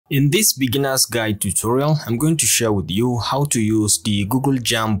In this beginner's guide tutorial, I'm going to share with you how to use the Google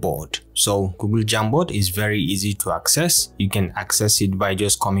Jamboard. So Google Jamboard is very easy to access. You can access it by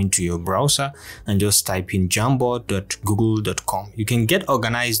just coming to your browser and just type in jamboard.google.com. You can get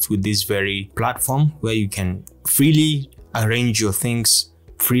organized with this very platform where you can freely arrange your things,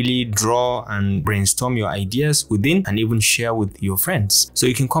 freely draw and brainstorm your ideas within, and even share with your friends. So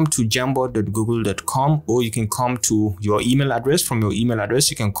you can come to jamboard.google.com, or you can come to your email address. From your email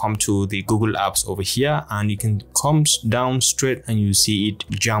address, you can come to the Google apps over here, and you can come down straight and you see it,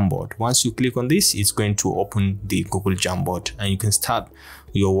 Jamboard. Once you click on this, it's going to open the Google Jamboard and you can start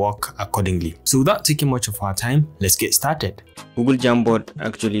your work accordingly. So without taking much of our time, let's get started. Google Jamboard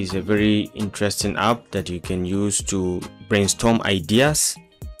actually is a very interesting app that you can use to brainstorm ideas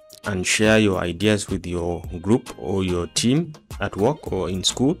and share your ideas with your group or your team at work or in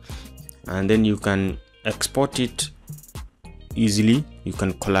school, and then you can export it easily. You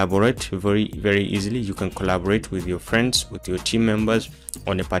can collaborate very easily. You can collaborate with your friends, with your team members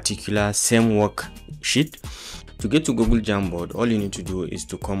on a particular same work sheet. To get to Google Jamboard, all you need to do is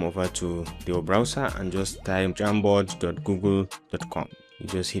to come over to your browser and just type jamboard.google.com. You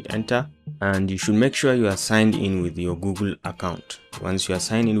just hit enter, and you should make sure you are signed in with your Google account. Once you are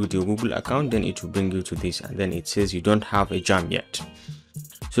signed in with your Google account, then it will bring you to this, and then it says you don't have a jam yet.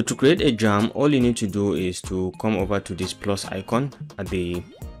 So to create a jam, all you need to do is to come over to this plus icon at the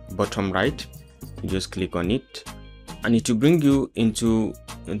bottom right. You just click on it and it will bring you into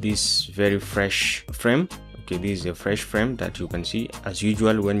this very fresh frame. Okay, this is a fresh frame that you can see. As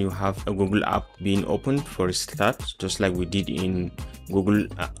usual, when you have a Google app being opened for a start, just like we did in Google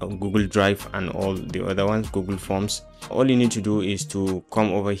Drive and all the other ones, Google Forms, all you need to do is to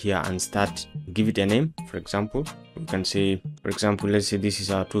come over here and start, give it a name. For example, you can say, for example, let's say this is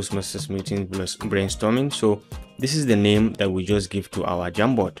our Toastmasters meeting plus brainstorming. So this is the name that we just give to our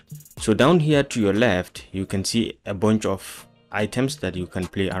Jamboard. So down here to your left, you can see a bunch of items that you can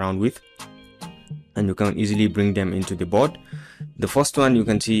play around with, and you can easily bring them into the board. The first one you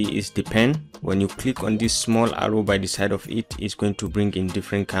can see is the pen. When you click on this small arrow by the side of it, it's going to bring in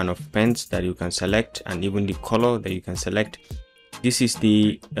different kind of pens that you can select, and even the color that you can select. This is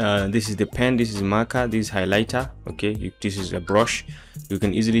the pen, this is marker, this is highlighter. Okay, this is a brush. You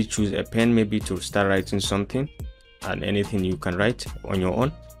can easily choose a pen maybe to start writing something, and anything you can write on your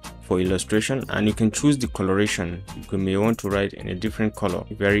own for illustration. And you can choose the coloration. You may want to write in a different color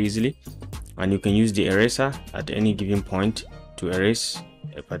very easily, and you can use the eraser at any given point to erase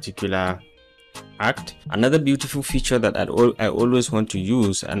a particular act. Another beautiful feature that I always want to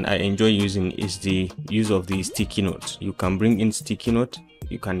use and I enjoy using is the use of the sticky notes. You can bring in sticky note.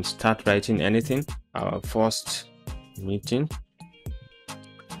 You can start writing anything. Our first meeting.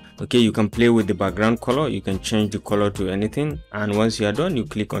 Okay, you can play with the background color. You can change the color to anything, and once you are done, you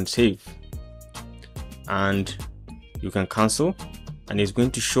click on save and you can cancel, and it's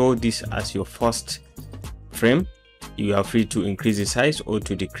going to show this as your first frame. You are free to increase the size or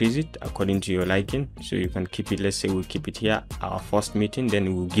to decrease it according to your liking. So you can keep it, let's say we'll keep it here, our first meeting.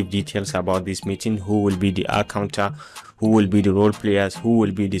 Then we'll give details about this meeting, who will be the counter, who will be the role players, who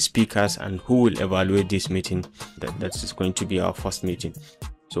will be the speakers, and who will evaluate this meeting. That's going to be our first meeting.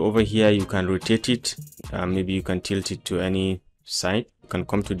 So over here you can rotate it, maybe you can tilt it to any side. You can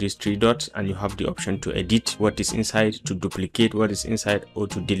come to these three dots and you have the option to edit what is inside, to duplicate what is inside, or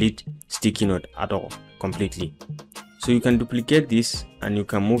to delete sticky note at all completely. So you can duplicate this and you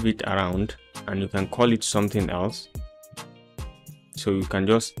can move it around and you can call it something else. So you can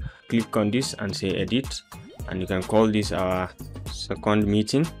just click on this and say edit, and you can call this our second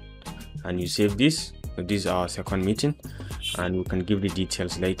meeting, and you save this. So this is our second meeting, and we can give the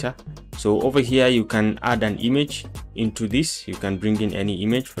details later. So over here you can add an image into this. You can bring in any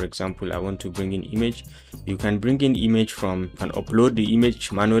image. For example, I want to bring in image. You can bring in image from, you can upload the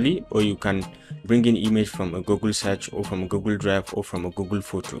image manually, or you can bring in image from a Google search or from a Google Drive or from a Google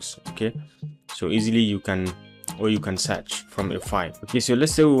Photos. Okay, so easily you can, or you can search from a file. Okay, so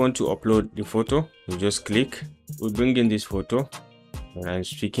let's say we want to upload the photo. You just click, we bring in this photo and I'm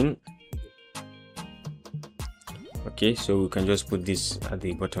speaking. Okay, so we can just put this at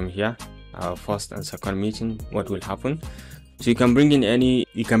the bottom here, our first and second meeting. What will happen? So you can bring in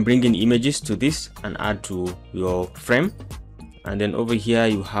images to this and add to your frame, and then over here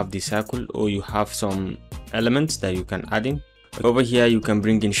you have the circle, or you have some elements that you can add in. Over here you can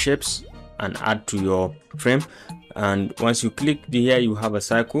bring in shapes and add to your frame, and once you click here you have a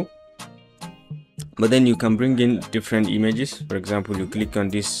circle. But then you can bring in different images. For example, you click on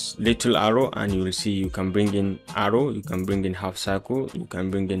this little arrow and you will see you can bring in arrow, you can bring in half circle, you can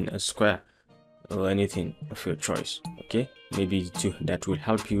bring in a square, or anything of your choice. Okay, maybe that will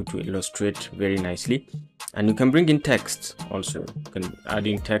help you to illustrate very nicely. And you can bring in text also. You can add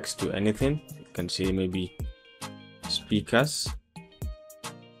in text to anything. You can say maybe speakers.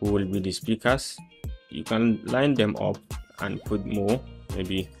 Who will be the speakers? You can line them up and put more.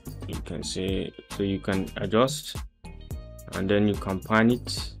 Maybe you can say, so you can adjust and then you can pan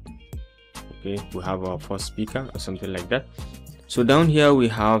it. Okay, we have our first speaker or something like that. So down here we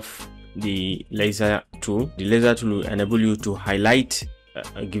have the laser tool. The laser tool will enable you to highlight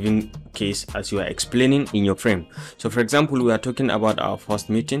a given case as you are explaining in your frame. So for example, we are talking about our first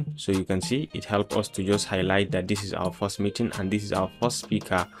meeting, so you can see it helps us to just highlight that this is our first meeting and this is our first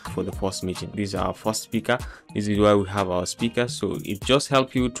speaker for the first meeting. This is our first speaker, this is why we have our speaker. So it just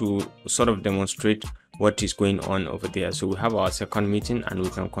helps you to sort of demonstrate what is going on over there. So we have our second meeting and we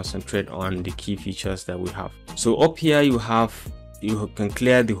can concentrate on the key features that we have. So up here you can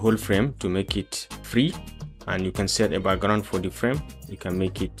clear the whole frame to make it free, and you can set a background for the frame. You can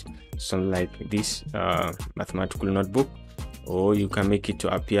make it something like this mathematical notebook, or you can make it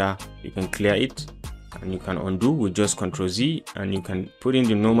to appear. You can clear it and you can undo with just Ctrl+Z, and you can put in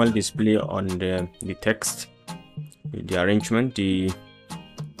the normal display on the text, the arrangement, the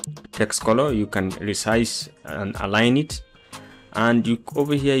text color. You can resize and align it, and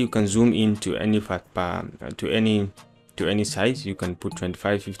over here you can zoom in to any size. You can put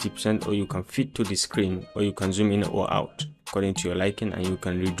 25-50%, or you can fit to the screen, or you can zoom in or out according to your liking, and you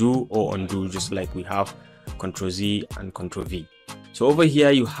can redo or undo just like we have Ctrl+Z and Ctrl+V. So over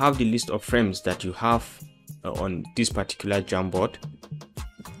here you have the list of frames that you have on this particular Jamboard,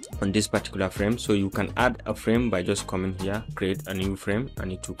 on this particular frame. So you can add a frame by just coming here, create a new frame,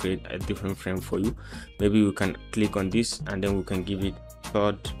 and it will create a different frame for you. Maybe we can click on this and then we can give it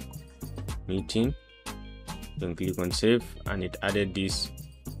third meeting. Then click on save, and it added this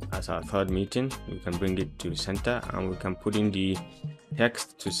as our third meeting. We can bring it to the center and we can put in the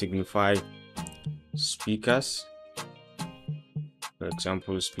text to signify speakers. For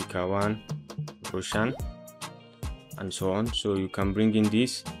example, speaker 1, Roshan, and so on. So you can bring in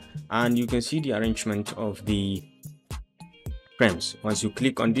this, and you can see the arrangement of the frames. Once you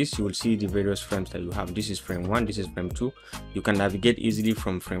click on this, you will see the various frames that you have. This is frame 1, this is frame 2. You can navigate easily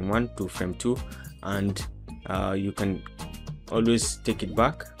from frame 1 to frame 2, and you can always take it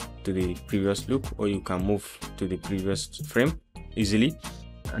back to the previous look, or you can move to the previous frame easily.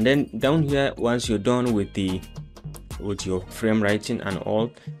 And then down here, once you're done with your frame writing and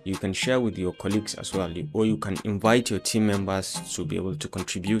all, you can share with your colleagues as well, or you can invite your team members to be able to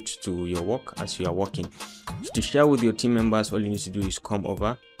contribute to your work as you are working. So to share with your team members, all you need to do is come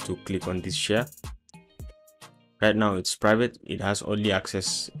over to click on this share. Right now it's private, it has only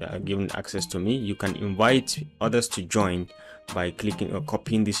access, given access to me. You can invite others to join by clicking or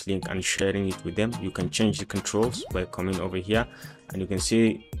copying this link and sharing it with them. You can change the controls by coming over here, and you can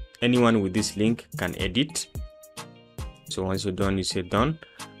say anyone with this link can edit. So once you're done, you say done,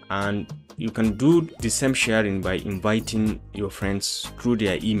 and you can do the same sharing by inviting your friends through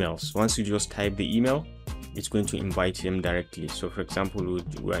their emails. Once you just type the email, it's going to invite them directly. So for example,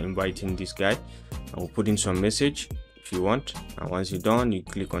 we are inviting this guy, and we'll put in some message if you want, and once you're done, you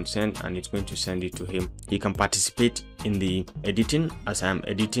click on send, and it's going to send it to him. He can participate in the editing. As I'm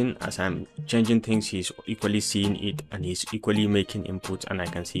editing, as I'm changing things, he's equally seeing it, and he's equally making input, and I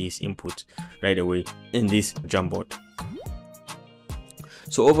can see his input right away in this Jamboard.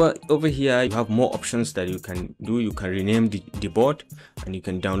 So over here you have more options that you can do. You can rename the board, and you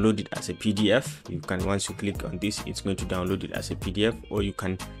can download it as a PDF. You can, once you click on this, it's going to download it as a PDF, or you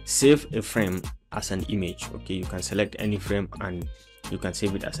can save a frame as an image. Okay, you can select any frame and you can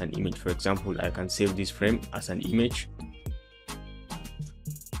save it as an image. For example, I can save this frame as an image,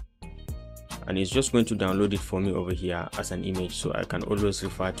 and it's just going to download it for me over here as an image, so I can always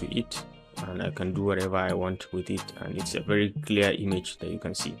refer to it and I can do whatever I want with it, and it's a very clear image that you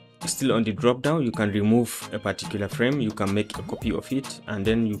can see. Still on the drop down, you can remove a particular frame, you can make a copy of it, and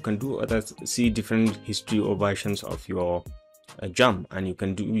then you can do others, see different history or versions of your jam, and you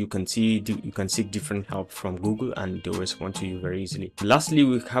can seek different help from Google, and they will respond to you very easily. Lastly,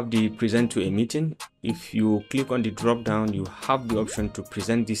 we have the present to a meeting. If you click on the drop down, you have the option to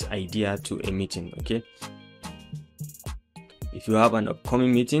present this idea to a meeting. Okay, if you have an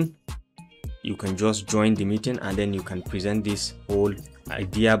upcoming meeting, you can just join the meeting, and then you can present this whole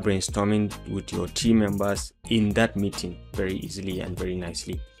idea brainstorming with your team members in that meeting very easily and very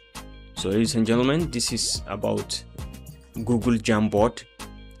nicely. So ladies and gentlemen, this is about Google Jamboard.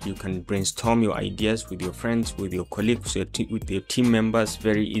 You can brainstorm your ideas with your friends, with your colleagues, with your team members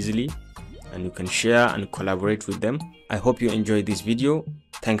very easily. and you can share and collaborate with them. I hope you enjoyed this video.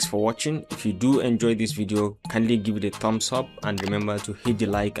 Thanks for watching. If you do enjoy this video, kindly give it a thumbs up and remember to hit the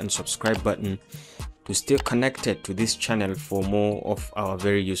like and subscribe button to stay connected to this channel for more of our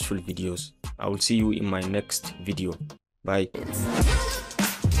very useful videos. I will see you in my next video. Bye.